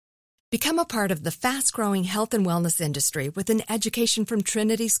Become a part of the fast-growing health and wellness industry with an education from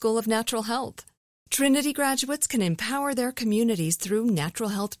Trinity School of Natural Health. Trinity graduates can empower their communities through natural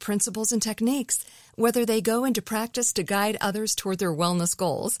health principles and techniques, whether they go into practice to guide others toward their wellness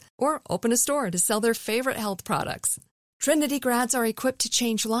goals or open a store to sell their favorite health products. Trinity grads are equipped to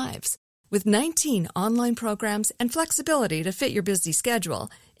change lives. With 19 online programs and flexibility to fit your busy schedule,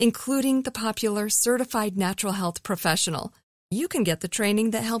 including the popular Certified Natural Health Professional, you can get the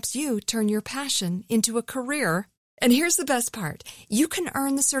training that helps you turn your passion into a career. And here's the best part. You can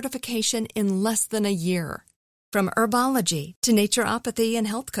earn the certification in less than a year. From herbology to naturopathy and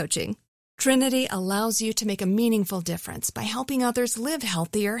health coaching, Trinity allows you to make a meaningful difference by helping others live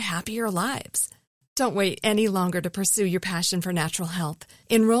healthier, happier lives. Don't wait any longer to pursue your passion for natural health.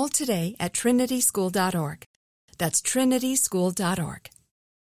 Enroll today at trinityschool.org. That's trinityschool.org.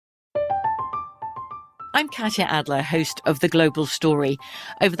 I'm Katya Adler, host of The Global Story.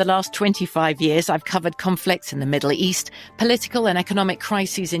 Over the last 25 years, I've covered conflicts in the Middle East, political and economic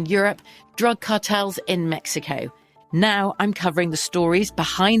crises in Europe, drug cartels in Mexico. Now I'm covering the stories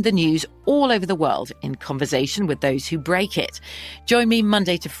behind the news all over the world in conversation with those who break it. Join me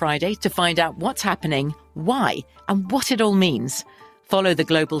Monday to Friday to find out what's happening, why, and what it all means. Follow The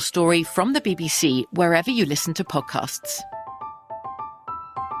Global Story from the BBC wherever you listen to podcasts.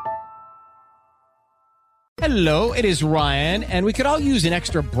 Hello, it is Ryan, and we could all use an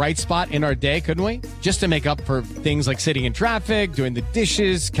extra bright spot in our day, couldn't we? Just to make up for things like sitting in traffic, doing the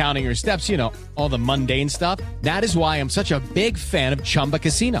dishes, counting your steps, you know, all the mundane stuff. That is why I'm such a big fan of Chumba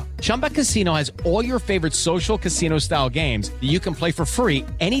Casino. Chumba Casino has all your favorite social casino-style games that you can play for free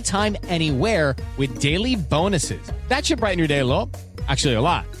anytime, anywhere with daily bonuses. That should brighten your day a little. Actually, a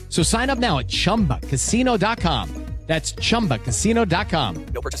lot. So sign up now at ChumbaCasino.com. That's ChumbaCasino.com.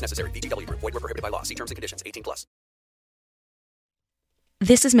 No purchase necessary. VGW Group. Void where prohibited by law. See terms and conditions. 18+.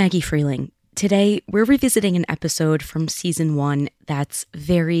 This is Maggie Freleng. Today, we're revisiting an episode from Season 1 that's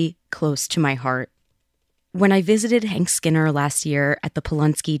very close to my heart. When I visited Hank Skinner last year at the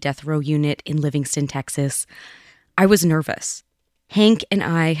Polunsky Death Row Unit in Livingston, Texas, I was nervous. Hank and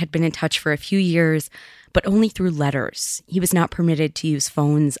I had been in touch for a few years, but only through letters. He was not permitted to use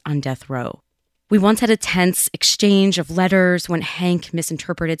phones on death row. We once had a tense exchange of letters when Hank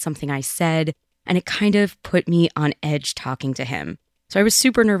misinterpreted something I said, and it kind of put me on edge talking to him. So I was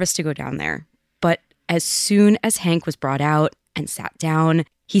super nervous to go down there. But as soon as Hank was brought out and sat down,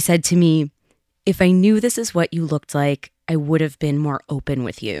 he said to me, "If I knew this is what you looked like, I would have been more open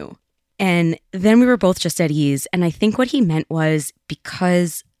with you." And then we were both just at ease. And I think what he meant was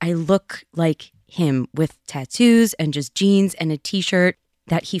because I look like him with tattoos and just jeans and a t-shirt,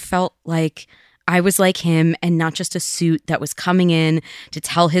 that he felt like I was like him and not just a suit that was coming in to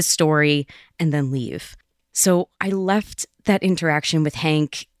tell his story and then leave. So I left that interaction with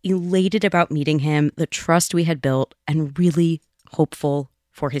Hank elated about meeting him, the trust we had built, and really hopeful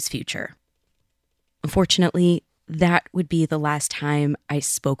for his future. Unfortunately, that would be the last time I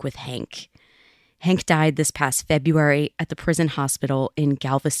spoke with Hank. Hank died this past February at the prison hospital in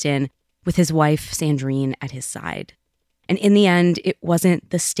Galveston with his wife, Sandrine, at his side. And in the end, it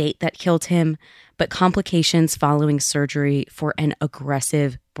wasn't the state that killed him, but complications following surgery for an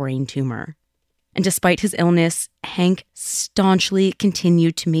aggressive brain tumor. And despite his illness, Hank staunchly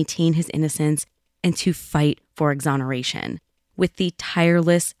continued to maintain his innocence and to fight for exoneration, with the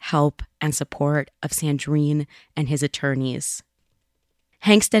tireless help and support of Sandrine and his attorneys.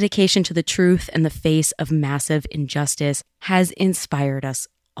 Hank's dedication to the truth in the face of massive injustice has inspired us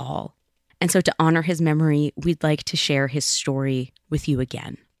all. And so to honor his memory, we'd like to share his story with you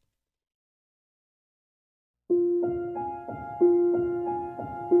again.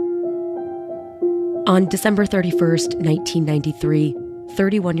 On December 31st, 1993,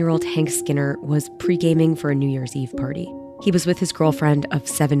 31-year-old Hank Skinner was pre-gaming for a New Year's Eve party. He was with his girlfriend of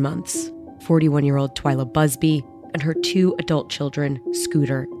 7 months, 41-year-old Twyla Busby, and her 2 adult children,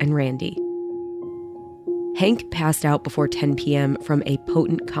 Scooter and Randy. Hank passed out before 10 p.m. from a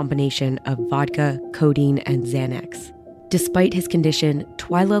potent combination of vodka, codeine, and Xanax. Despite his condition,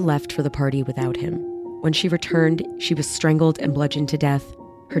 Twyla left for the party without him. When she returned, she was strangled and bludgeoned to death.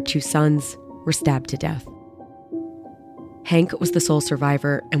 Her 2 sons were stabbed to death. Hank was the sole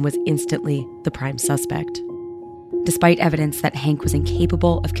survivor and was instantly the prime suspect. Despite evidence that Hank was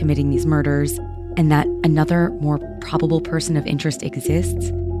incapable of committing these murders and that another, more probable person of interest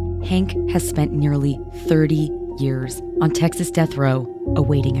exists, Hank has spent nearly 30 years on Texas death row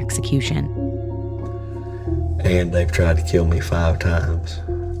awaiting execution. And they've tried to kill me 5 times.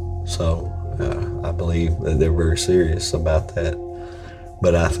 So I believe that they're very serious about that.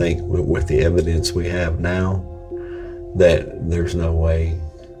 But I think with the evidence we have now, that there's no way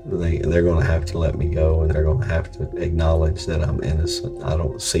They're going to have to let me go, and they're going to have to acknowledge that I'm innocent. I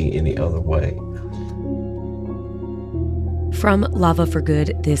don't see any other way. From Lava for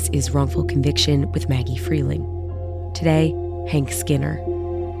Good, this is Wrongful Conviction with Maggie Freleng. Today, Hank Skinner.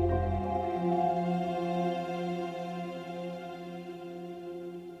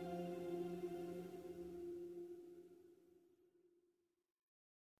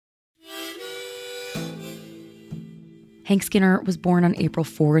 Hank Skinner was born on April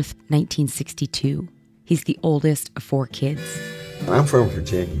 4th, 1962. He's the oldest of 4 kids. I'm from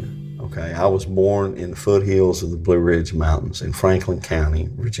Virginia, okay? I was born in the foothills of the Blue Ridge Mountains in Franklin County,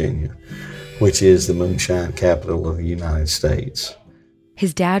 Virginia, which is the moonshine capital of the United States.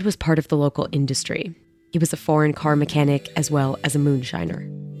 His dad was part of the local industry. He was a foreign car mechanic as well as a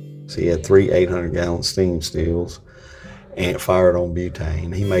moonshiner. So he had 3 800-gallon steam stills and fired on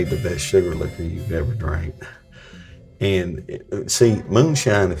butane. He made the best sugar liquor you've ever drank. And see,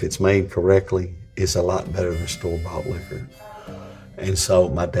 moonshine, if it's made correctly, is a lot better than store-bought liquor. And so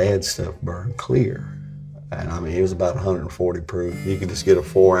my dad's stuff burned clear. And I mean, it was about 140 proof. You could just get a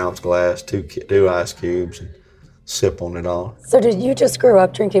 4-ounce glass, two ice cubes, and sip on it all. So did you just grow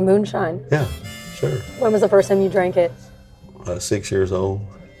up drinking moonshine? Yeah, sure. When was the first time you drank it? 6 years old.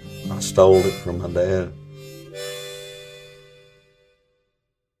 I stole it from my dad.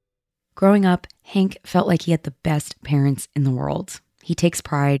 Growing up, Hank felt like he had the best parents in the world. He takes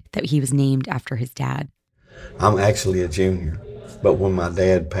pride that he was named after his dad. I'm actually a junior, but when my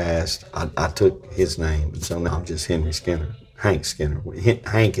dad passed, I took his name, and so now I'm just Henry Skinner, Hank Skinner.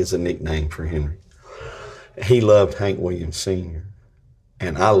 Hank is a nickname for Henry. He loved Hank Williams Sr.,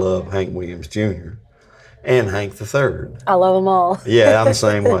 and I love Hank Williams Jr., and Hank III. I love them all. Yeah, I'm the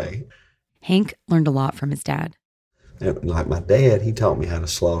same way. Hank learned a lot from his dad. Like my dad, he taught me how to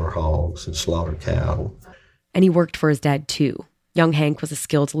slaughter hogs and slaughter cattle. And he worked for his dad, too. Young Hank was a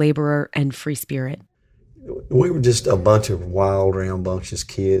skilled laborer and free spirit. We were just a bunch of wild, rambunctious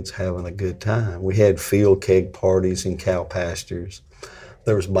kids having a good time. We had field keg parties in cow pastures.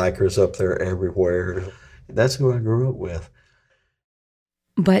 There was bikers up there everywhere. That's who I grew up with.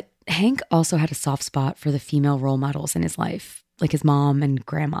 But Hank also had a soft spot for the female role models in his life, like his mom and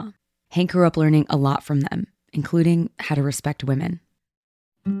grandma. Hank grew up learning a lot from them, including how to respect women.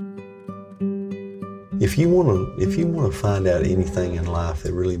 If you want to find out anything in life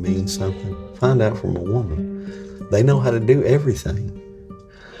that really means something, find out from a woman. They know how to do everything.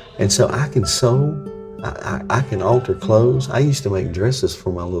 And so I can sew, I can alter clothes. I used to make dresses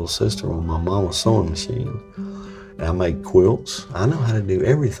for my little sister on my mama's sewing machine. I make quilts. I know how to do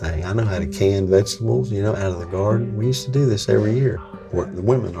everything. I know how to can vegetables, out of the garden. We used to do this every year. The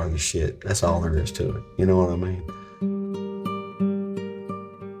women are the shit. That's all there is to it. You know what I mean?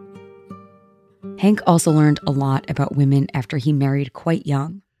 Hank also learned a lot about women after he married quite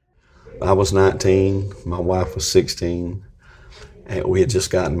young. I was 19. My wife was 16. And we had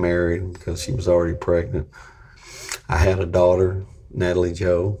just gotten married because she was already pregnant. I had a daughter, Natalie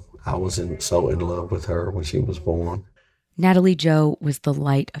Jo. I was so in love with her when she was born. Natalie Jo was the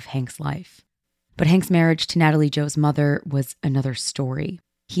light of Hank's life. But Hank's marriage to Natalie Jo's mother was another story.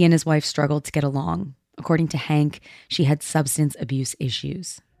 He and his wife struggled to get along. According to Hank, she had substance abuse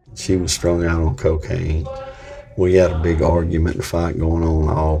issues. She was strung out on cocaine. We had a big argument and fight going on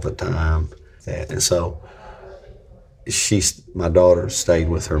all the time. And so my daughter stayed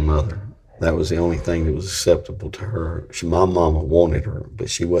with her mother. That was the only thing that was acceptable to her. My mama wanted her, but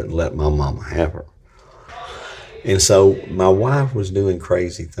she wouldn't let my mama have her. And so my wife was doing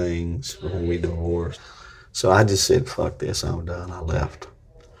crazy things when we divorced. So I just said, fuck this, I'm done. I left.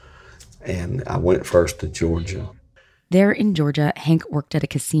 And I went first to Georgia. There in Georgia, Hank worked at a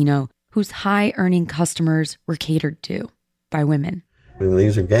casino whose high-earning customers were catered to by women. I mean,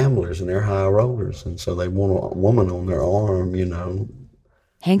 these are gamblers and they're high rollers, and so they want a woman on their arm,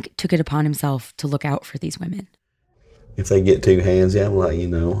 Hank took it upon himself to look out for these women. If they get too handsy, I'm like,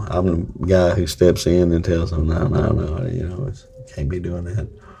 I'm the guy who steps in and tells them, no, can't be doing that.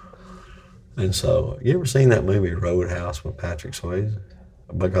 And so, you ever seen that movie Roadhouse with Patrick Swayze?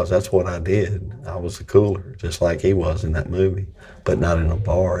 Because that's what I did. I was the cooler, just like he was in that movie, but not in a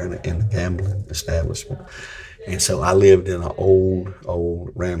bar, in a gambling establishment. And so I lived in an old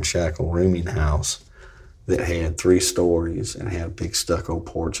ramshackle rooming house that had 3 stories and had a big stucco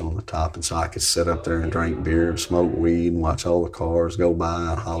porch on the top. And so I could sit up there and drink beer, smoke weed, and watch all the cars go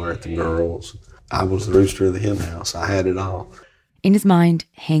by and holler at the girls. I was the rooster of the hen house. I had it all. In his mind,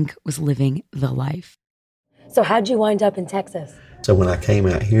 Hank was living the life. So how'd you wind up in Texas? So when I came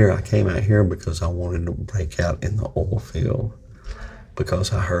out here because I wanted to break out in the oil field.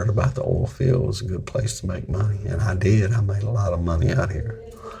 because I heard about the oil field was a good place to make money. And I did. I made a lot of money out here.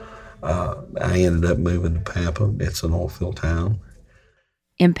 I ended up moving to Pampa. It's an oil field town.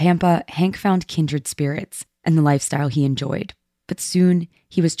 In Pampa, Hank found kindred spirits and the lifestyle he enjoyed. But soon,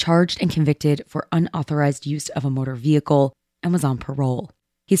 he was charged and convicted for unauthorized use of a motor vehicle and was on parole.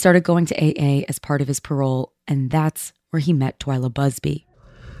 He started going to AA as part of his parole, and that's where he met Twyla Busby.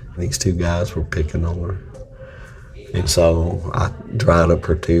 These two guys were picking on her. And so I dried up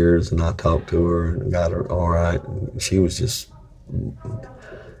her tears, and I talked to her and got her all right. And she was just...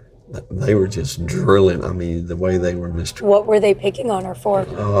 They were just drilling. I mean, the way they were mistreated. What were they picking on her for?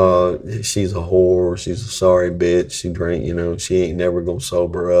 She's a whore. She's a sorry bitch. She drank, she ain't never gonna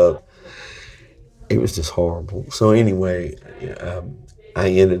sober up. It was just horrible. So anyway, I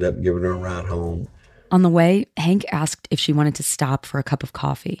ended up giving her a ride home. On the way, Hank asked if she wanted to stop for a cup of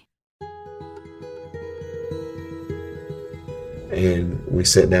coffee. And we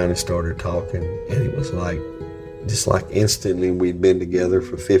sat down and started talking, and it was just like instantly we'd been together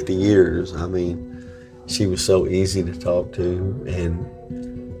for 50 years. I mean, she was so easy to talk to, and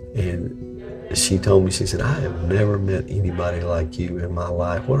she told me, she said, I have never met anybody like you in my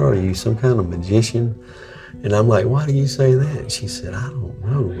life. What are you, some kind of magician? And I'm like, why do you say that? And she said, I don't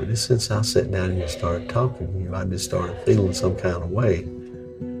know, but since I sat down and started talking to you, I just started feeling some kind of way.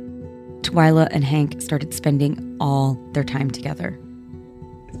 Twyla and Hank started spending all their time together.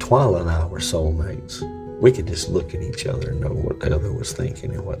 Twyla and I were soulmates. We could just look at each other and know what the other was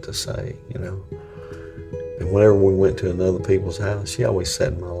thinking and what to say, And whenever we went to another people's house, she always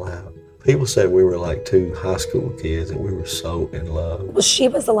sat in my lap. People said we were like two high school kids and we were so in love. Well, she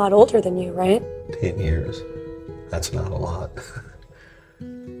was a lot older than you, right? 10 years. That's not a lot.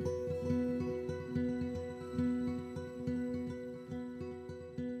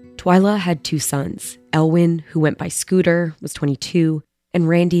 Twyla had two sons. Elwin, who went by Scooter, was 22, and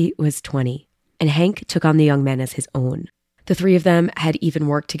Randy was 20. And Hank took on the young men as his own. The three of them had even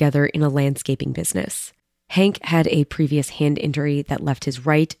worked together in a landscaping business. Hank had a previous hand injury that left his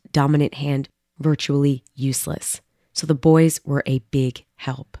right dominant hand virtually useless. So the boys were a big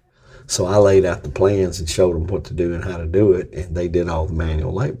help. So I laid out the plans and showed them what to do and how to do it, and they did all the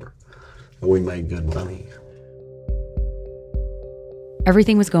manual labor. And we made good money.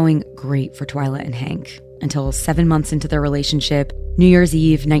 Everything was going great for Twyla and Hank until 7 months into their relationship, New Year's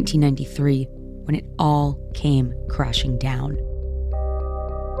Eve, 1993, when it all came crashing down.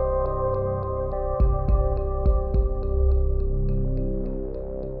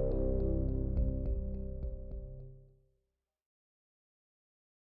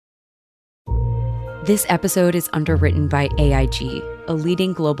 This episode is underwritten by AIG, a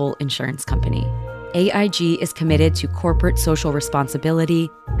leading global insurance company. AIG is committed to corporate social responsibility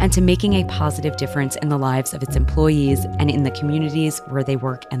and to making a positive difference in the lives of its employees and in the communities where they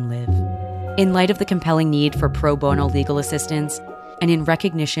work and live. In light of the compelling need for pro bono legal assistance, and in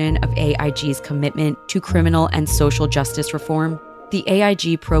recognition of AIG's commitment to criminal and social justice reform, the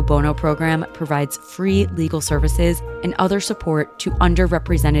AIG Pro Bono program provides free legal services and other support to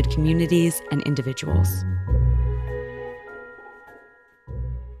underrepresented communities and individuals.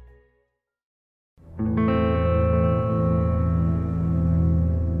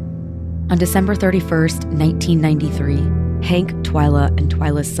 On December 31st, 1993, Hank, Twyla, and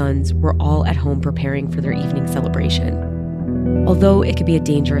Twyla's sons were all at home preparing for their evening celebration. Although it could be a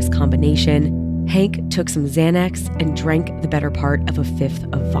dangerous combination, Hank took some Xanax and drank the better part of a fifth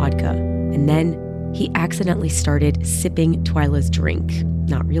of vodka. And then he accidentally started sipping Twyla's drink,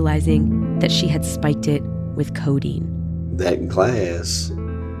 not realizing that she had spiked it with codeine. That glass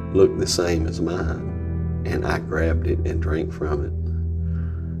looked the same as mine, and I grabbed it and drank from it.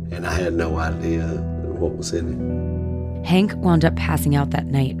 And I had no idea what was in it. Hank wound up passing out that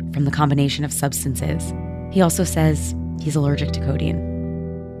night from the combination of substances. He also says he's allergic to codeine.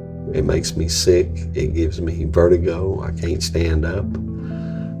 It makes me sick. It gives me vertigo. I can't stand up.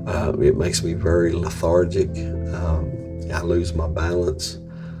 It makes me very lethargic. I lose my balance.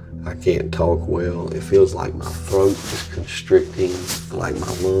 I can't talk well. It feels like my throat is constricting, like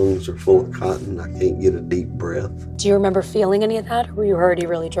my lungs are full of cotton. I can't get a deep breath. Do you remember feeling any of that, or were you already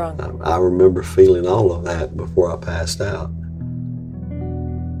really drunk? I remember feeling all of that before I passed out.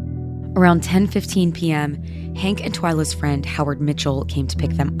 Around 10:15 p.m., Hank and Twyla's friend Howard Mitchell came to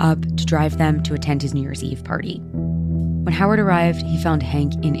pick them up to drive them to attend his New Year's Eve party. When Howard arrived, he found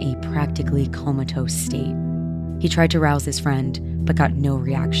Hank in a practically comatose state. He tried to rouse his friend, but got no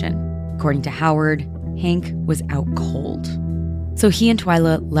reaction. According to Howard, Hank was out cold. So he and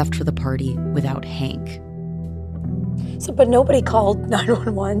Twyla left for the party without Hank. But nobody called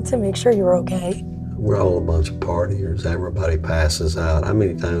 911 to make sure you were okay? we're all a bunch of partiers. Everybody passes out. How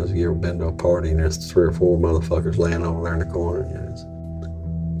many times have you ever been to a party and there's 3 or 4 motherfuckers laying over there in the corner? Yes.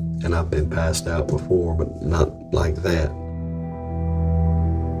 And I've been passed out before, but not like that.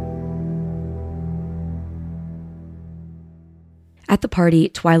 At the party,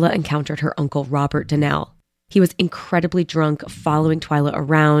 Twyla encountered her uncle, Robert Donnell. He was incredibly drunk, following Twyla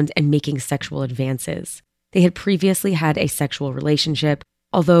around and making sexual advances. They had previously had a sexual relationship,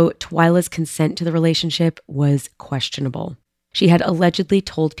 although Twyla's consent to the relationship was questionable. She had allegedly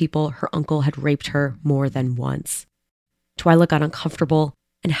told people her uncle had raped her more than once. Twyla got uncomfortable,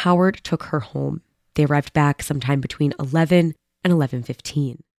 and Howard took her home. They arrived back sometime between 11 and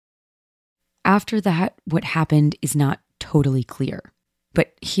 11:15. After that, what happened is not totally clear,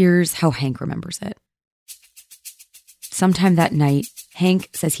 but here's how Hank remembers it. Sometime that night, Hank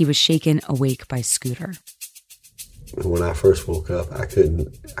says he was shaken awake by Scooter. When I first woke up, I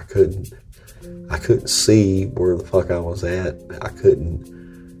couldn't see where the fuck I was at. I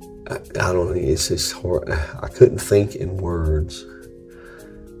don't know, it's just hard. I couldn't think in words.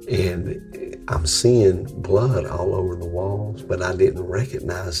 And I'm seeing blood all over the walls, but I didn't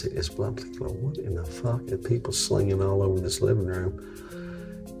recognize it as blood. I'm thinking, what in the fuck are people slinging all over this living room?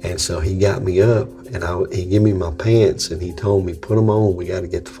 And so he got me up, and he gave me my pants, and he told me, put them on, we got to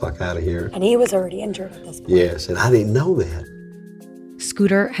get the fuck out of here. And he was already injured at this point. Yes, and I didn't know that.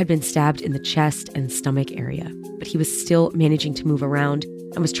 Scooter had been stabbed in the chest and stomach area, but he was still managing to move around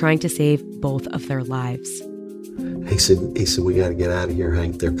and was trying to save both of their lives. He said, we got to get out of here,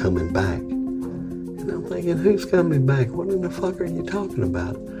 Hank, they're coming back. And I'm thinking, who's coming back? What in the fuck are you talking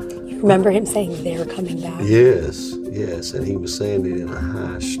about? You remember him saying they're coming back? Yes, and he was saying it in a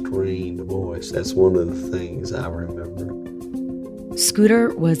high, strained voice. That's one of the things I remember. Scooter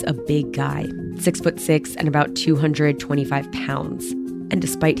was a big guy, 6'6" and about 225 pounds. And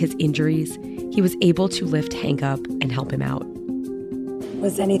despite his injuries, he was able to lift Hank up and help him out.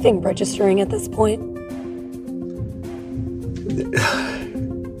 Was anything registering at this point?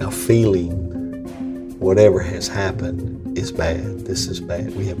 A feeling, whatever has happened, is bad. This is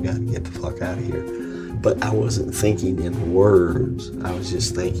bad. We have got to get the fuck out of here. But I wasn't thinking in words. I was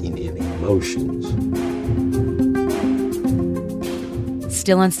just thinking in emotions.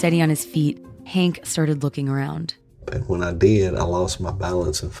 Still unsteady on his feet, Hank started looking around. And when I did, I lost my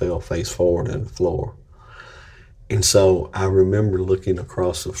balance and fell face forward on the floor. And so I remember looking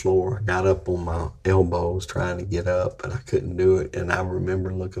across the floor. I got up on my elbows trying to get up, and I couldn't do it. And I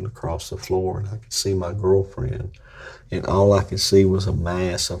remember looking across the floor, and I could see my girlfriend. And all I could see was a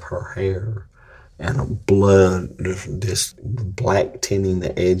mass of her hair and a blood, just black tinting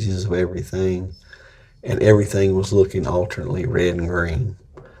the edges of everything. And everything was looking alternately red and green.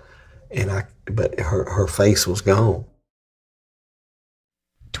 But her face was gone.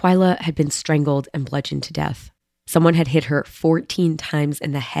 Twyla had been strangled and bludgeoned to death. Someone had hit her 14 times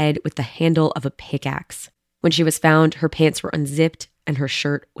in the head with the handle of a pickaxe. When she was found, her pants were unzipped and her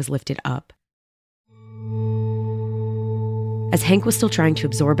shirt was lifted up. As Hank was still trying to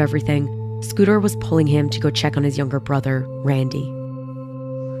absorb everything, Scooter was pulling him to go check on his younger brother, Randy.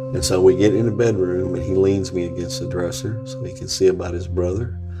 And so we get in the bedroom, and he leans me against the dresser so he can see about his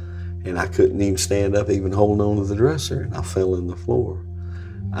brother. And I couldn't even stand up, even holding on to the dresser, and I fell on the floor.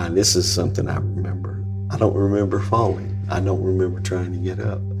 And this is something I remember. I don't remember falling. I don't remember trying to get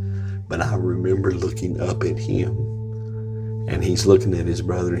up. But I remember looking up at him. And he's looking at his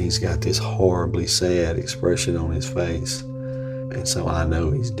brother, and he's got this horribly sad expression on his face. And so I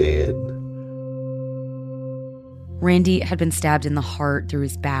know he's dead. Randy had been stabbed in the heart through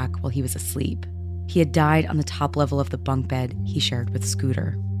his back while he was asleep. He had died on the top level of the bunk bed he shared with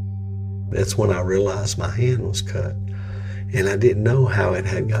Scooter. That's when I realized my hand was cut. And I didn't know how it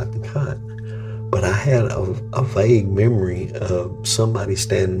had gotten cut. But I had a vague memory of somebody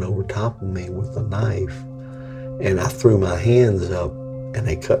standing over top of me with a knife. And I threw my hands up, and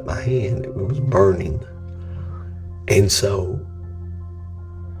they cut my hand. It was burning. And so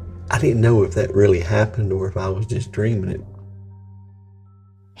I didn't know if that really happened or if I was just dreaming it.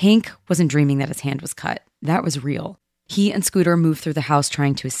 Hank wasn't dreaming that his hand was cut. That was real. He and Scooter moved through the house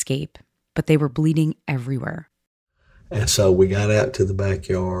trying to escape, but they were bleeding everywhere. And so we got out to the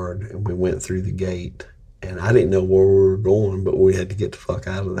backyard, and we went through the gate. And I didn't know where we were going, but we had to get the fuck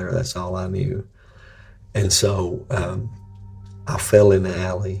out of there. That's all I knew. And so I fell in the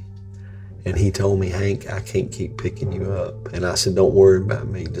alley. And he told me, Hank, I can't keep picking you up. And I said, don't worry about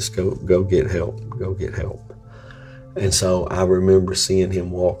me. Just go get help. Go get help. And so I remember seeing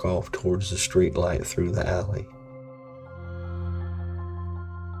him walk off towards the street light through the alley.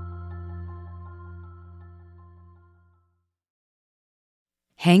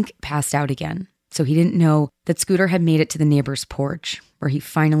 Hank passed out again. so he didn't know that Scooter had made it to the neighbor's porch, where he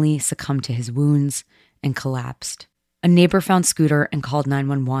finally succumbed to his wounds and collapsed. A neighbor found Scooter and called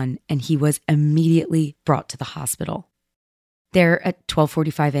 911, and he was immediately brought to the hospital. There at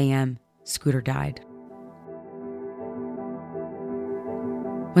 12:45 a.m., Scooter died.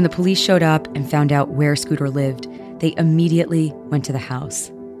 When the police showed up and found out where Scooter lived, they immediately went to the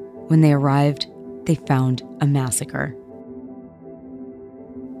house. When they arrived, they found a massacre.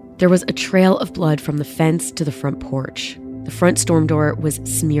 There was a trail of blood from the fence to the front porch. The front storm door was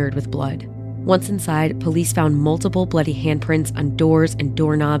smeared with blood. Once inside, police found multiple bloody handprints on doors and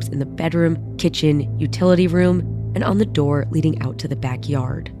doorknobs in the bedroom, kitchen, utility room, and on the door leading out to the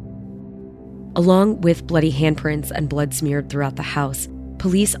backyard. Along with bloody handprints and blood smeared throughout the house,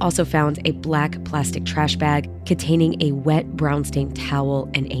 police also found a black plastic trash bag containing a wet brown-stained towel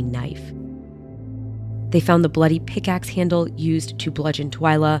and a knife. They found the bloody pickaxe handle used to bludgeon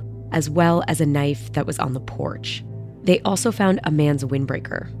Twyla, as well as a knife that was on the porch. They also found a man's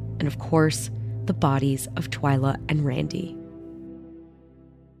windbreaker, and of course, the bodies of Twyla and Randy.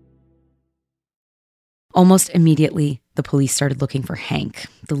 Almost immediately, the police started looking for Hank,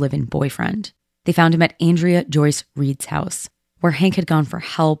 the live-in boyfriend. They found him at Andrea Joyce Reed's house, where Hank had gone for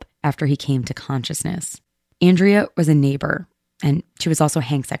help after he came to consciousness. Andrea was a neighbor, and she was also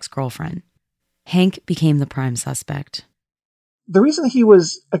Hank's ex-girlfriend. Hank became the prime suspect. The reason he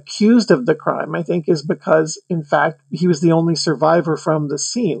was accused of the crime, I think, is because, in fact, he was the only survivor from the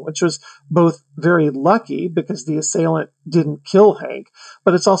scene, which was both very lucky because the assailant didn't kill Hank,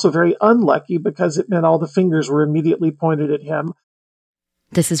 but it's also very unlucky because it meant all the fingers were immediately pointed at him.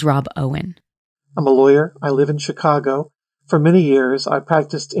 This is Rob Owen. I'm a lawyer. I live in Chicago. For many years, I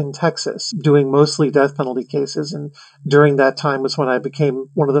practiced in Texas, doing mostly death penalty cases, and during that time was when I became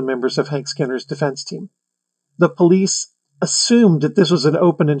one of the members of Hank Skinner's defense team. The police assumed that this was an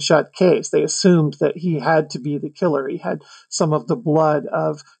open and shut case. They assumed that he had to be the killer. He had some of the blood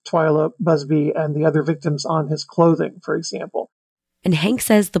of Twyla Busby and the other victims on his clothing, for example. And Hank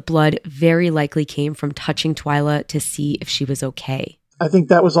says the blood very likely came from touching Twyla to see if she was okay. I think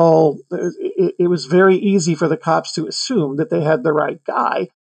that was all. It was very easy for the cops to assume that they had the right guy.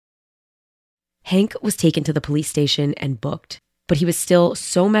 Hank was taken to the police station and booked, but he was still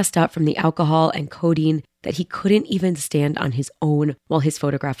so messed up from the alcohol and codeine that he couldn't even stand on his own while his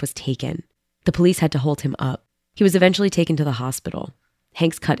photograph was taken. The police had to hold him up. He was eventually taken to the hospital.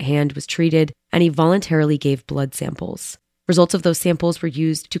 Hank's cut hand was treated, and he voluntarily gave blood samples. Results of those samples were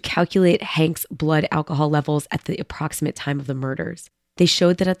used to calculate Hank's blood alcohol levels at the approximate time of the murders. They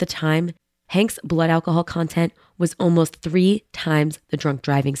showed that at the time, Hank's blood alcohol content was almost 3 times the drunk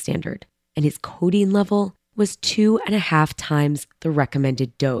driving standard, and his codeine level was 2.5 times the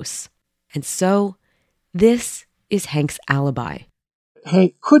recommended dose. And so, this is Hank's alibi.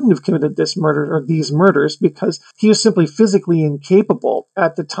 Hank couldn't have committed this murder or these murders because he was simply physically incapable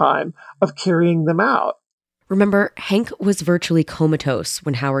at the time of carrying them out. Remember, Hank was virtually comatose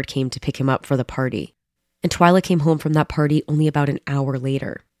when Howard came to pick him up for the party. And Twyla came home from that party only about an hour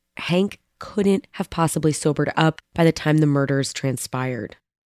later. Hank couldn't have possibly sobered up by the time the murders transpired.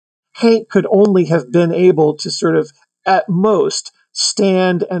 Hank could only have been able to sort of, at most,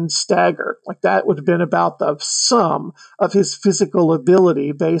 stand and stagger. Like that would have been about the sum of his physical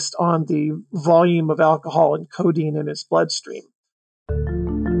ability based on the volume of alcohol and codeine in his bloodstream.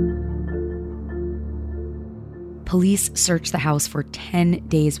 Police searched the house for 10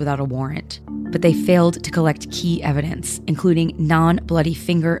 days without a warrant, but they failed to collect key evidence, including non-bloody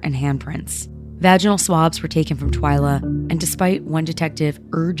finger and handprints. Vaginal swabs were taken from Twyla, and despite one detective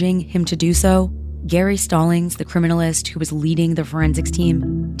urging him to do so, Gary Stallings, the criminalist who was leading the forensics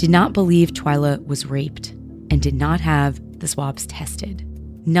team, did not believe Twyla was raped and did not have the swabs tested.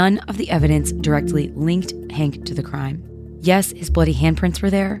 None of the evidence directly linked Hank to the crime. Yes, his bloody handprints were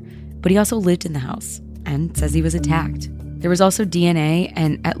there, but he also lived in the house and says he was attacked. There was also DNA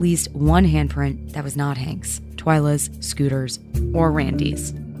and at least one handprint that was not Hank's, Twyla's, Scooter's, or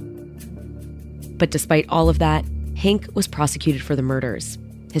Randy's. But despite all of that, Hank was prosecuted for the murders.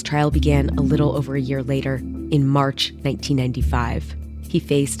 His trial began a little over a year later, in March 1995. He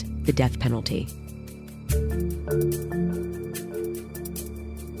faced the death penalty.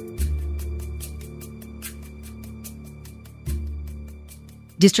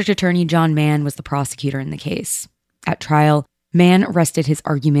 District Attorney John Mann was the prosecutor in the case. At trial, Mann rested his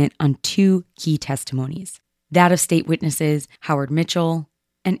argument on 2 key testimonies, that of state witnesses Howard Mitchell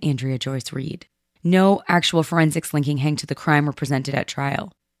and Andrea Joyce Reed. No actual forensics linking Hank to the crime were presented at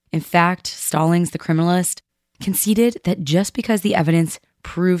trial. In fact, Stallings, the criminalist, conceded that just because the evidence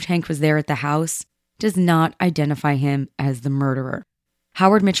proved Hank was there at the house does not identify him as the murderer.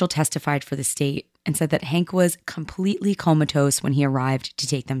 Howard Mitchell testified for the state and said that Hank was completely comatose when he arrived to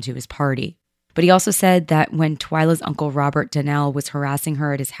take them to his party. But he also said that when Twyla's uncle Robert Donnell was harassing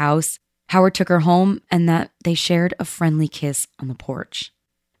her at his house, Howard took her home and that they shared a friendly kiss on the porch.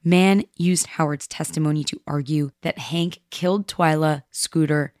 Mann used Howard's testimony to argue that Hank killed Twyla,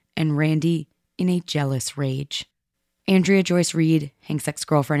 Scooter, and Randy in a jealous rage. Andrea Joyce Reed, Hank's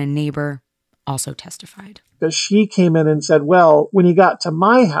ex-girlfriend and neighbor, also testified. Because she came in and said, well, when he got to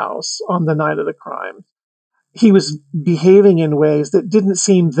my house on the night of the crime, he was behaving in ways that didn't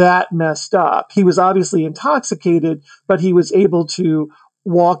seem that messed up. He was obviously intoxicated, but he was able to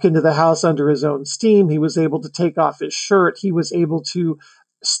walk into the house under his own steam. He was able to take off his shirt. He was able to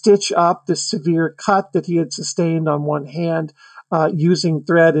stitch up the severe cut that he had sustained on one hand using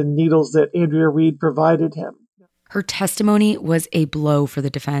thread and needles that Andrea Reed provided him. Her testimony was a blow for the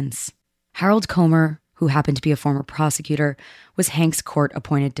defense. Harold Comer, who happened to be a former prosecutor, was Hank's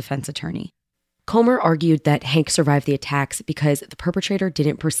court-appointed defense attorney. Comer argued that Hank survived the attacks because the perpetrator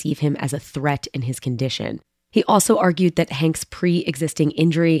didn't perceive him as a threat in his condition. He also argued that Hank's pre-existing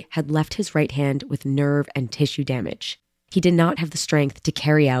injury had left his right hand with nerve and tissue damage. He did not have the strength to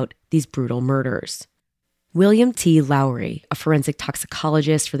carry out these brutal murders. William T. Lowry, a forensic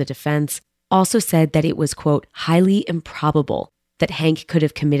toxicologist for the defense, also said that it was, quote, highly improbable that Hank could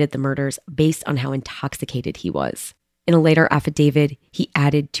have committed the murders based on how intoxicated he was. In a later affidavit, he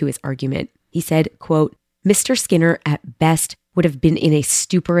added to his argument. He said, quote, Mr. Skinner at best would have been in a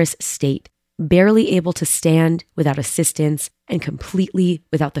stuporous state, barely able to stand without assistance and completely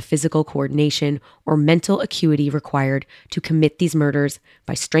without the physical coordination or mental acuity required to commit these murders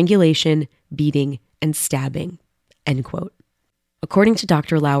by strangulation, beating, and stabbing, end quote. According to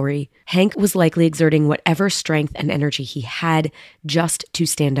Dr. Lowry, Hank was likely exerting whatever strength and energy he had just to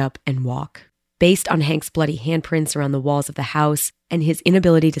stand up and walk. Based on Hank's bloody handprints around the walls of the house and his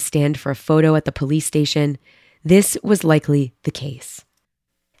inability to stand for a photo at the police station, this was likely the case.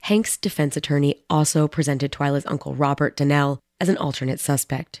 Hank's defense attorney also presented Twyla's uncle Robert Donnell as an alternate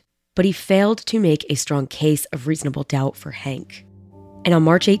suspect, but he failed to make a strong case of reasonable doubt for Hank. And on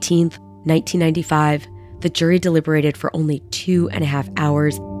March 18th, 1995, the jury deliberated for only 2.5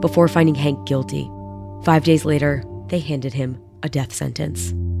 hours before finding Hank guilty. 5 days later, they handed him a death sentence.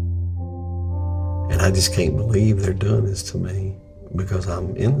 And I just can't believe they're doing this to me because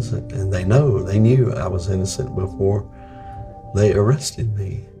I'm innocent. And they knew I was innocent before they arrested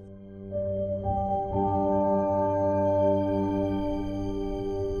me.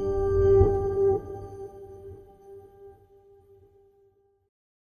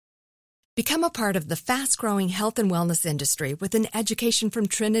 Become a part of the fast-growing health and wellness industry with an education from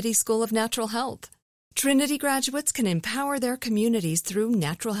Trinity School of Natural Health. Trinity graduates can empower their communities through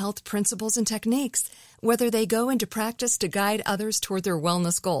natural health principles and techniques, whether they go into practice to guide others toward their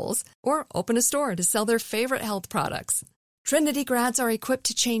wellness goals or open a store to sell their favorite health products. Trinity grads are equipped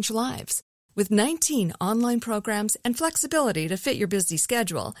to change lives with 19 online programs and flexibility to fit your busy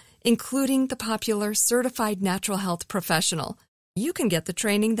schedule, including the popular Certified Natural Health Professional. You can get the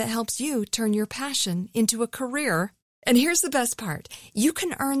training that helps you turn your passion into a career. And here's the best part. You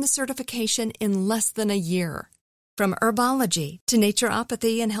can earn the certification in less than a year. From herbology to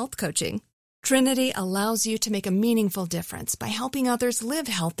naturopathy and health coaching, Trinity allows you to make a meaningful difference by helping others live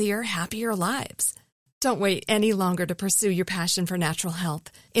healthier, happier lives. Don't wait any longer to pursue your passion for natural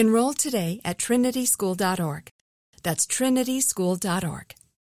health. Enroll today at trinityschool.org. That's trinityschool.org.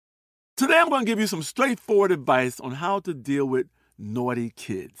 Today I'm going to give you some straightforward advice on how to deal with naughty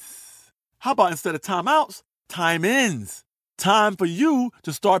kids. How about instead of timeouts, time-ins? Time for you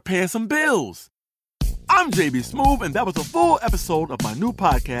to start paying some bills. I'm JB Smoove, and that was a full episode of my new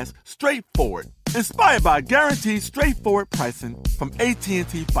podcast, Straightforward, inspired by guaranteed straightforward pricing from AT&T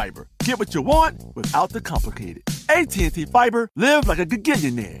Fiber. Get what you want without the complicated. AT&T Fiber, live like a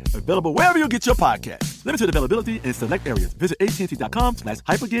gigillionaire. Available wherever you get your podcast. Limited availability in select areas. Visit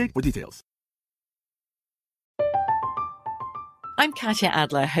AT&T.com/hypergig for details. I'm Katya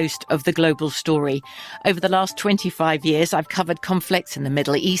Adler, host of The Global Story. Over the last 25 years, I've covered conflicts in the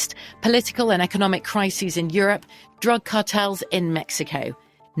Middle East, political and economic crises in Europe, drug cartels in Mexico.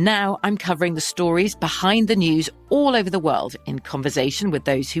 Now I'm covering the stories behind the news all over the world in conversation with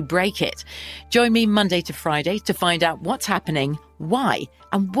those who break it. Join me Monday to Friday to find out what's happening, why,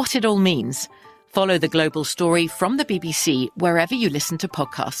 and what it all means. Follow The Global Story from the BBC wherever you listen to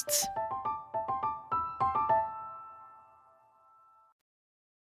podcasts.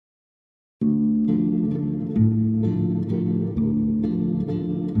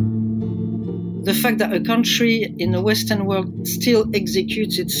 The fact that a country in the Western world still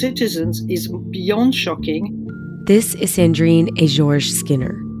executes its citizens is beyond shocking. This is Sandrine et Georges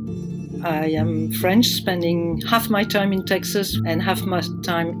Skinner. I am French, spending half my time in Texas and half my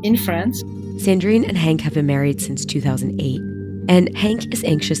time in France. Sandrine and Hank have been married since 2008, and Hank is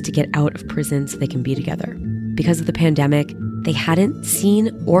anxious to get out of prison so they can be together. Because of the pandemic, they hadn't seen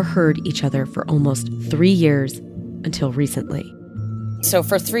or heard each other for almost 3 years until recently. So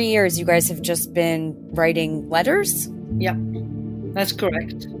for 3 years, you guys have just been writing letters? Yeah, that's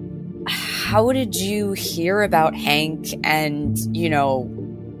correct. How did you hear about Hank? And,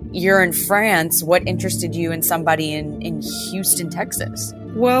 you're in France. What interested you in somebody in Houston, Texas?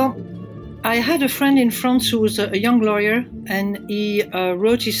 Well, I had a friend in France who was a young lawyer, and he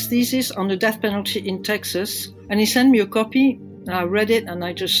wrote his thesis on the death penalty in Texas. And he sent me a copy. I read it, and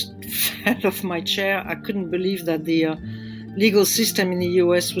I just fell off my chair. I couldn't believe that the legal system in the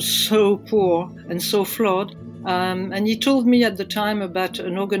US was so poor and so flawed. And he told me at the time about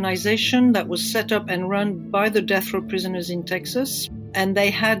an organization that was set up and run by the death row prisoners in Texas. And they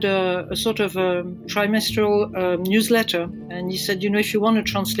had a sort of a trimestral newsletter. And he said, if you want to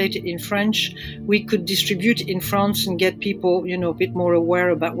translate it in French, we could distribute it in France and get people, a bit more aware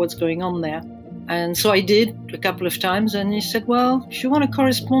about what's going on there. And so I did a couple of times. And he said, well, if you want to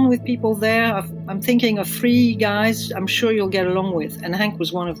correspond with people there, I'm thinking of 3 guys I'm sure you'll get along with. And Hank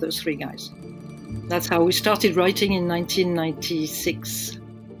was one of those 3 guys. That's how we started writing in 1996.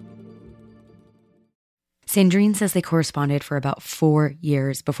 Sandrine says they corresponded for about 4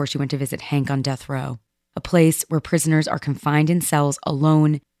 years before she went to visit Hank on death row, a place where prisoners are confined in cells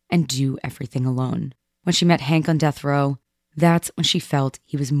alone and do everything alone. When she met Hank on death row, that's when she felt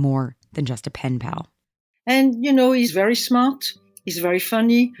he was more than just a pen pal. And, he's very smart. He's very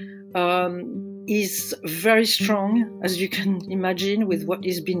funny. He's very strong, as you can imagine, with what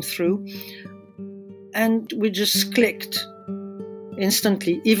he's been through. And we just clicked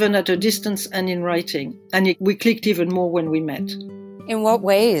instantly, even at a distance and in writing. And we clicked even more when we met. In what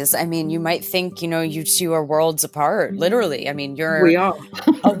ways? I mean, you might think, you two are worlds apart, literally. I mean, we are.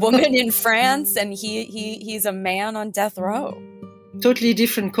 a woman in France and he's a man on death row. Totally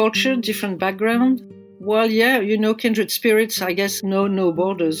different culture, different background. Well, yeah, kindred spirits, I guess, know no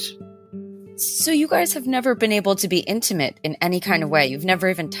borders. So you guys have never been able to be intimate in any kind of way? You've never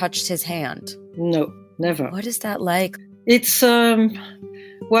even touched his hand? No, never. What is that like? It's,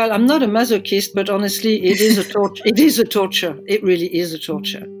 well, I'm not a masochist, but honestly, it is a torture. It is a torture. It really is a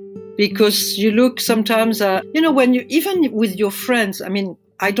torture. Because you look sometimes, when you, even with your friends, I mean,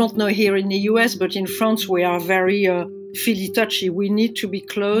 I don't know here in the US, but in France, we are very feely-touchy. We need to be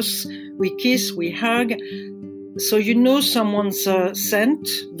close. We kiss, we hug. So someone's scent,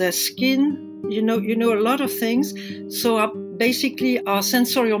 their skin, you know a lot of things. So basically our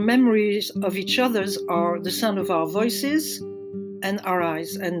sensorial memories of each other's are the sound of our voices and our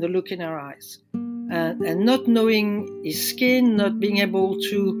eyes and the look in our eyes. And not knowing his skin, not being able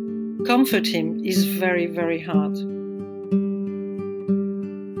to comfort him is very, very hard.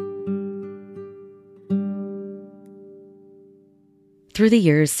 Through the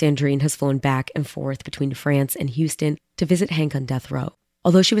years, Sandrine has flown back and forth between France and Houston to visit Hank on death row.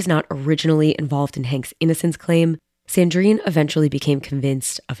 Although she was not originally involved in Hank's innocence claim, Sandrine eventually became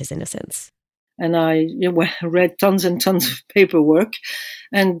convinced of his innocence. And I read tons and tons of paperwork.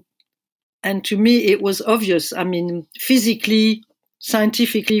 And to me, it was obvious. I mean, physically,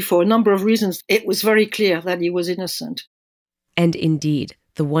 scientifically, for a number of reasons, it was very clear that he was innocent. And indeed,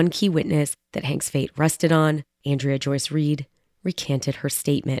 the one key witness that Hank's fate rested on, Andrea Joyce Reed, recanted her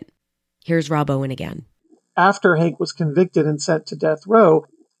statement. Here's Rob Owen again. After Hank was convicted and sent to death row,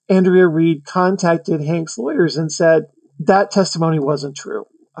 Andrea Reed contacted Hank's lawyers and said, that testimony wasn't true.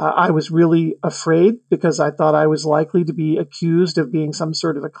 I was really afraid because I thought I was likely to be accused of being some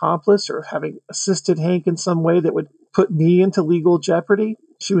sort of accomplice or having assisted Hank in some way that would put me into legal jeopardy.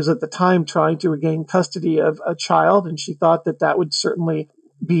 She was at the time trying to regain custody of a child, and she thought that would certainly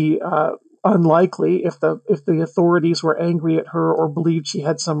be unlikely if the authorities were angry at her or believed she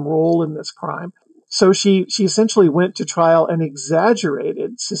had some role in this crime. So she essentially went to trial and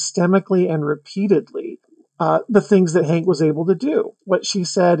exaggerated systemically and repeatedly the things that Hank was able to do. What she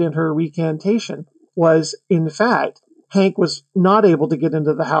said in her recantation was, in fact, Hank was not able to get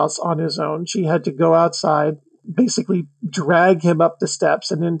into the house on his own. She had to go outside, basically drag him up the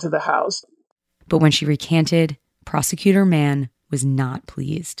steps and into the house. But when she recanted, Prosecutor Mann was not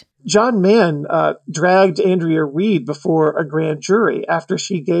pleased. John Mann dragged Andrea Reed before a grand jury after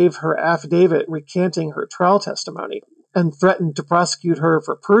she gave her affidavit recanting her trial testimony and threatened to prosecute her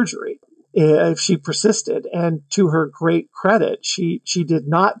for perjury if she persisted. And to her great credit, she did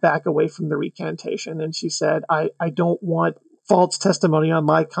not back away from the recantation. And she said, I don't want false testimony on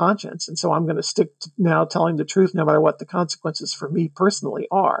my conscience. And so I'm going to stick to now telling the truth no matter what the consequences for me personally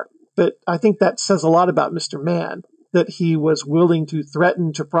are. But I think that says a lot about Mr. Mann, that he was willing to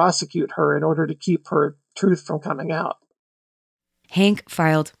threaten to prosecute her in order to keep her truth from coming out. Hank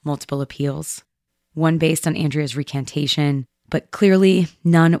filed multiple appeals, one based on Andrea's recantation, but clearly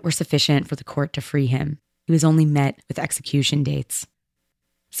none were sufficient for the court to free him. He was only met with execution dates.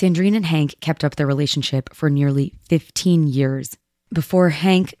 Sandrine and Hank kept up their relationship for nearly 15 years before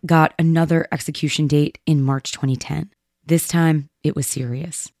Hank got another execution date in March 2010. This time, it was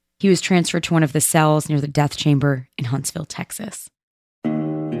serious. He was transferred to one of the cells near the death chamber in Huntsville, Texas.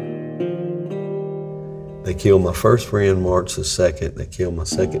 They killed my first friend March the 2nd. They killed my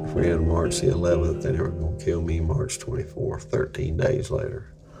second friend March the 11th. And they were going to kill me March 24th, 13 days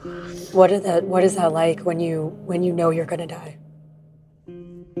later. What is that like when you know you're going to die?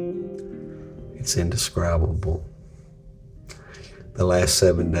 It's indescribable. The last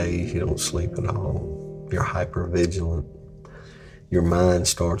 7 days, you don't sleep at all. You're hypervigilant. Your mind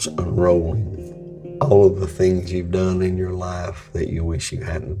starts unrolling. All of the things you've done in your life that you wish you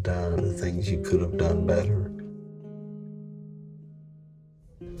hadn't done, the things you could have done better.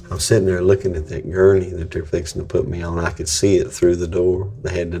 I'm sitting there looking at that gurney that they're fixing to put me on. I could see it through the door.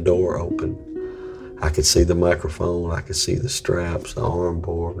 They had the door open. I could see the microphone. I could see the straps, the arm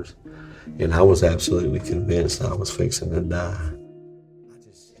bars. And I was absolutely convinced I was fixing to die.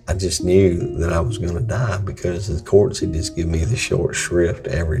 I just knew that I was going to die because the courts had just given me the short shrift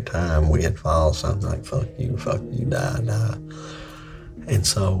every time we had filed something like, fuck you, die. And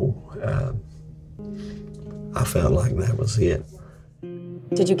so I felt like that was it.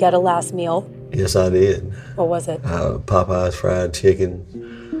 Did you get a last meal? Yes, I did. What was it? Popeye's fried chicken,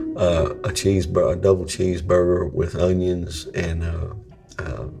 a double cheeseburger with onions and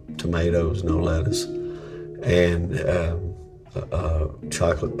tomatoes, no lettuce, and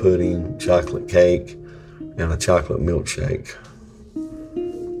chocolate pudding, chocolate cake, and a chocolate milkshake.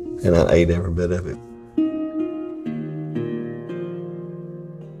 And I ate every bit of it.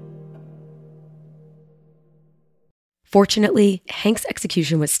 Fortunately, Hank's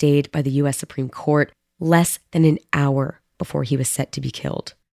execution was stayed by the U.S. Supreme Court less than an hour before he was set to be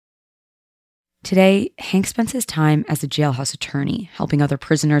killed. Today, Hank spends his time as a jailhouse attorney, helping other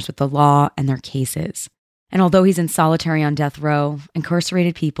prisoners with the law and their cases. And although he's in solitary on death row,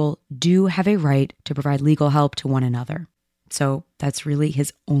 incarcerated people do have a right to provide legal help to one another. So that's really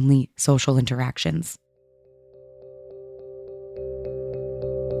his only social interactions.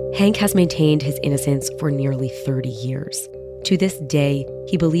 Hank has maintained his innocence for nearly 30 years. To this day,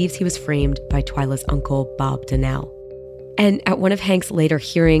 he believes he was framed by Twyla's uncle, Bob Donnell. And at one of Hank's later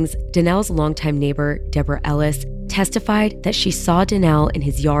hearings, Donnell's longtime neighbor, Deborah Ellis, testified that she saw Donnell in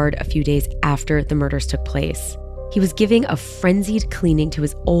his yard a few days after the murders took place. He was giving a frenzied cleaning to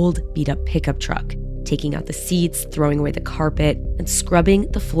his old, beat-up pickup truck, taking out the seats, throwing away the carpet, and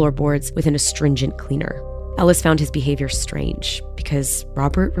scrubbing the floorboards with an astringent cleaner. Ellis found his behavior strange because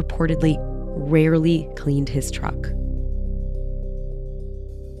Robert reportedly rarely cleaned his truck.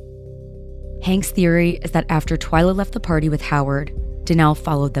 Hank's theory is that after Twyla left the party with Howard, Donnell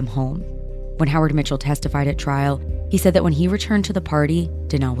followed them home. When Howard Mitchell testified at trial, he said that when he returned to the party,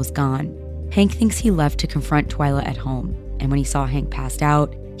 Donnell was gone. Hank thinks he left to confront Twyla at home, and when he saw Hank passed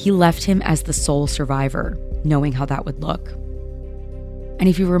out, he left him as the sole survivor, knowing how that would look. And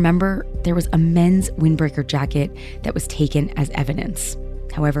if you remember, there was a men's windbreaker jacket that was taken as evidence.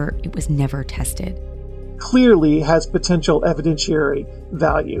 However, it was never tested. Clearly has potential evidentiary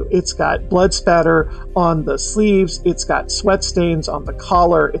value. It's got blood spatter on the sleeves, it's got sweat stains on the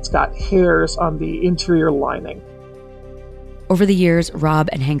collar, it's got hairs on the interior lining. Over the years, Rob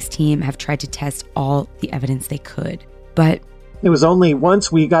and Hank's team have tried to test all the evidence they could, but it was only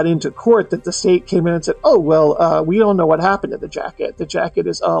once we got into court that the state came in and said, we don't know what happened to the jacket. The jacket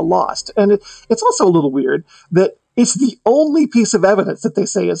is lost. And it's also a little weird that it's the only piece of evidence that they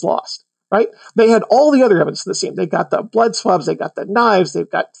say is lost, right? They had all the other evidence in the scene. They got the blood swabs, they got the knives, they've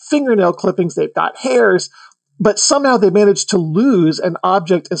got fingernail clippings, they've got hairs, but somehow they managed to lose an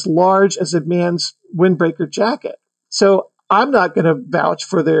object as large as a man's windbreaker jacket. So I'm not going to vouch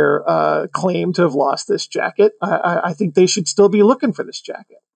for their claim to have lost this jacket. I think they should still be looking for this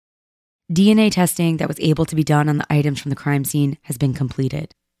jacket. DNA testing that was able to be done on the items from the crime scene has been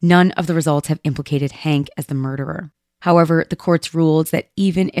completed. None of the results have implicated Hank as the murderer. However, the courts ruled that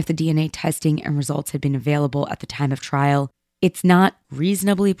even if the DNA testing and results had been available at the time of trial, it's not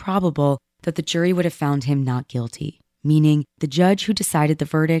reasonably probable that the jury would have found him not guilty, meaning the judge who decided the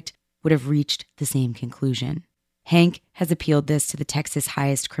verdict would have reached the same conclusion. Hank has appealed this to the Texas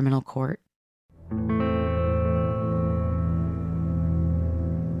highest criminal court.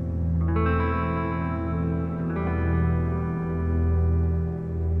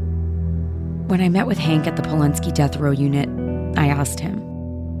 When I met with Hank at the Polonsky death row unit, I asked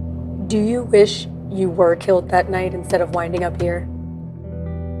him, Do you wish you were killed that night instead of winding up here?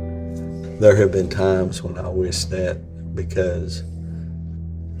 There have been times when I wish that, because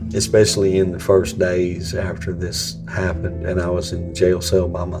especially in the first days after this happened and I was in the jail cell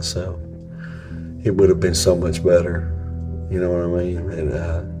by myself, it would have been so much better. You know what I mean? And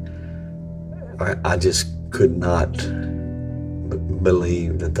I just could not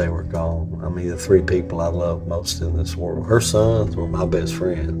believe that they were gone. I mean, the three people I love most in this world, her sons were my best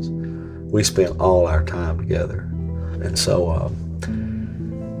friends. We spent all our time together. And so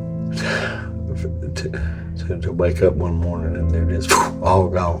to wake up one morning and they're just all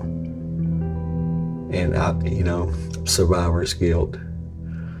gone. And survivor's guilt.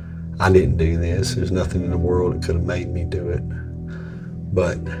 I didn't do this. There's nothing in the world that could have made me do it.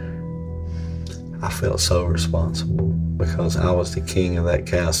 But I felt so responsible because I was the king of that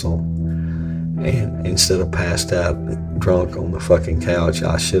castle. And instead of passed out drunk on the fucking couch,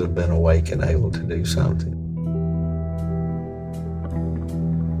 I should have been awake and able to do something.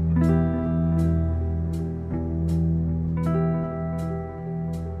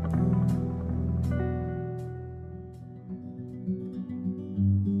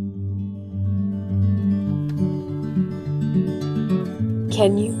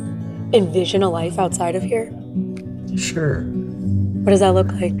 Can you envision a life outside of here? Sure. What does that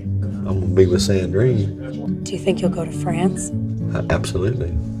look like? I'm going to be with Sandrine. Do you think you'll go to France? Absolutely.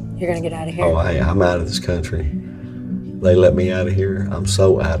 You're going to get out of here? Oh, hey, I'm out of this country. They let me out of here. I'm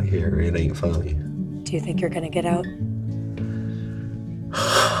so out of here, it ain't funny. Do you think you're going to get out?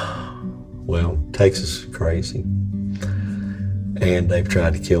 Well, Texas is crazy. And they've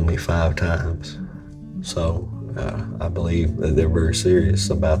tried to kill me 5 times. So I believe that they're very serious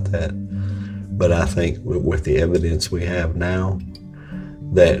about that. But I think with the evidence we have now,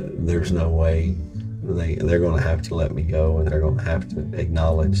 that there's no way they're going to have to let me go, and they're going to have to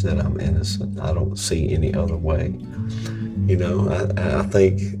acknowledge that I'm innocent. I don't see any other way. You know, I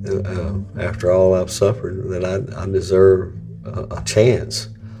think after all I've suffered, that I deserve a chance.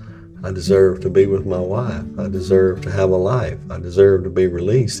 I deserve to be with my wife. I deserve to have a life. I deserve to be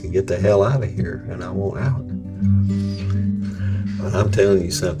released and get the hell out of here, and I want out. But I'm telling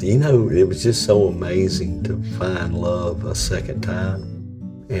you something, you know, it was just so amazing to find love a second time.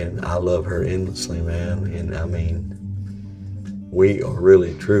 And I love her endlessly, man. And I mean, we are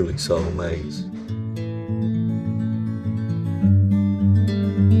really, truly soulmates.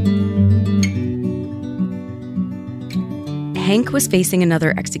 Hank was facing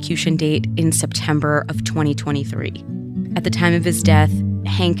another execution date in September of 2023. At the time of his death,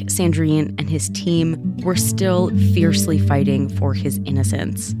 Hank, Sandrine, and his team were still fiercely fighting for his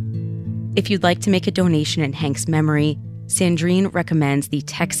innocence. If you'd like to make a donation in Hank's memory, Sandrine recommends the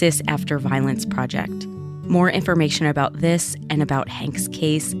Texas After Violence Project. More information about this and about Hank's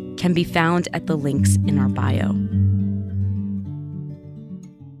case can be found at the links in our bio.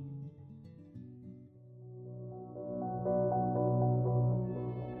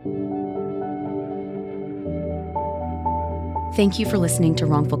 Thank you for listening to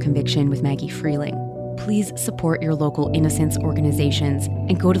Wrongful Conviction with Maggie Freleng. Please support your local innocence organizations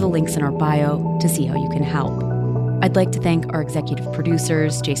and go to the links in our bio to see how you can help. I'd like to thank our executive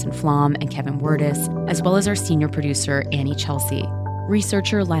producers, Jason Flom and Kevin Werdis, as well as our senior producer, Annie Chelsea,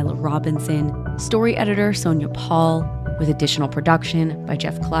 researcher Lila Robinson, story editor Sonia Paul, with additional production by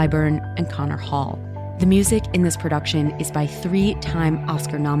Jeff Clyburn and Connor Hall. The music in this production is by 3-time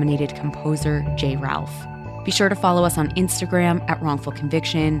Oscar-nominated composer Jay Ralph. Be sure to follow us on Instagram at Wrongful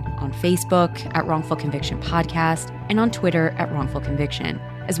Conviction, on Facebook at Wrongful Conviction Podcast, and on Twitter at Wrongful Conviction,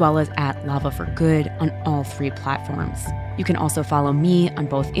 as well as at Lava for Good on all 3 platforms. You can also follow me on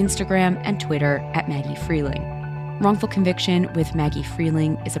both Instagram and Twitter at Maggie Freleng. Wrongful Conviction with Maggie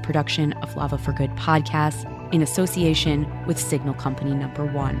Freleng is a production of Lava for Good Podcast in association with Signal Company No.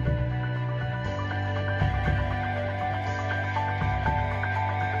 1.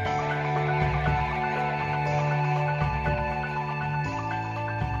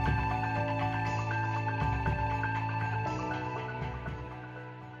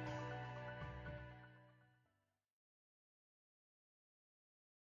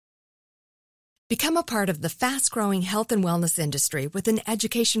 Become a part of the fast-growing health and wellness industry with an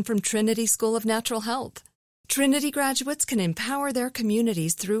education from Trinity School of Natural Health. Trinity graduates can empower their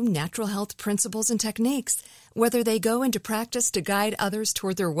communities through natural health principles and techniques, whether they go into practice to guide others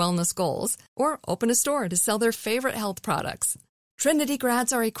toward their wellness goals or open a store to sell their favorite health products. Trinity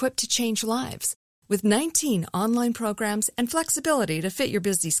grads are equipped to change lives with 19 online programs and flexibility to fit your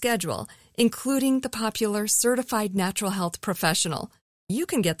busy schedule, including the popular Certified Natural Health Professional. you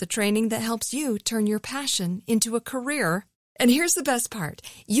can get the training that helps you turn your passion into a career. And here's the best part.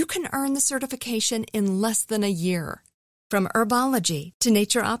 You can earn the certification in less than a year. From herbology to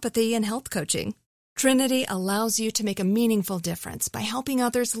naturopathy and health coaching, Trinity allows you to make a meaningful difference by helping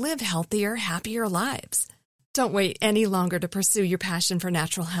others live healthier, happier lives. Don't wait any longer to pursue your passion for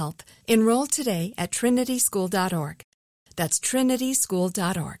natural health. Enroll today at trinityschool.org. That's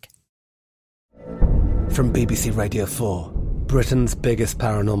trinityschool.org. From BBC Radio 4, Britain's biggest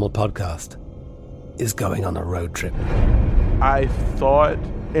paranormal podcast is going on a road trip. I thought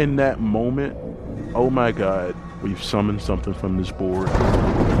in that moment, oh my God, we've summoned something from this board.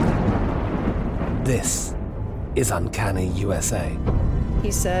 This is Uncanny USA.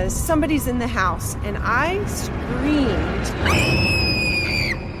 He says, somebody's in the house, and I screamed.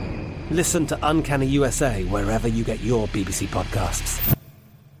 Listen to Uncanny USA wherever you get your BBC podcasts,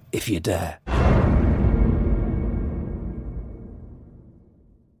 if you dare.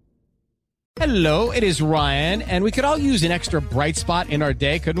 Hello, it is Ryan, and we could all use an extra bright spot in our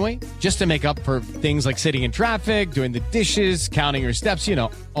day, couldn't we? Just to make up for things like sitting in traffic, doing the dishes, counting your steps,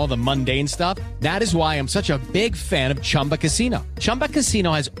 all the mundane stuff. That is why I'm such a big fan of Chumba Casino. Chumba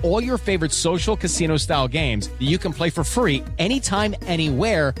Casino has all your favorite social casino-style games that you can play for free anytime,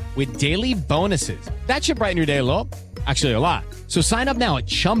 anywhere with daily bonuses. That should brighten your day a little. Actually, a lot. So sign up now at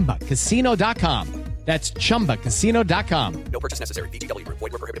ChumbaCasino.com. That's ChumbaCasino.com. No purchase necessary. VGW Group.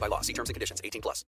 Void where prohibited by law. See terms and conditions. 18+.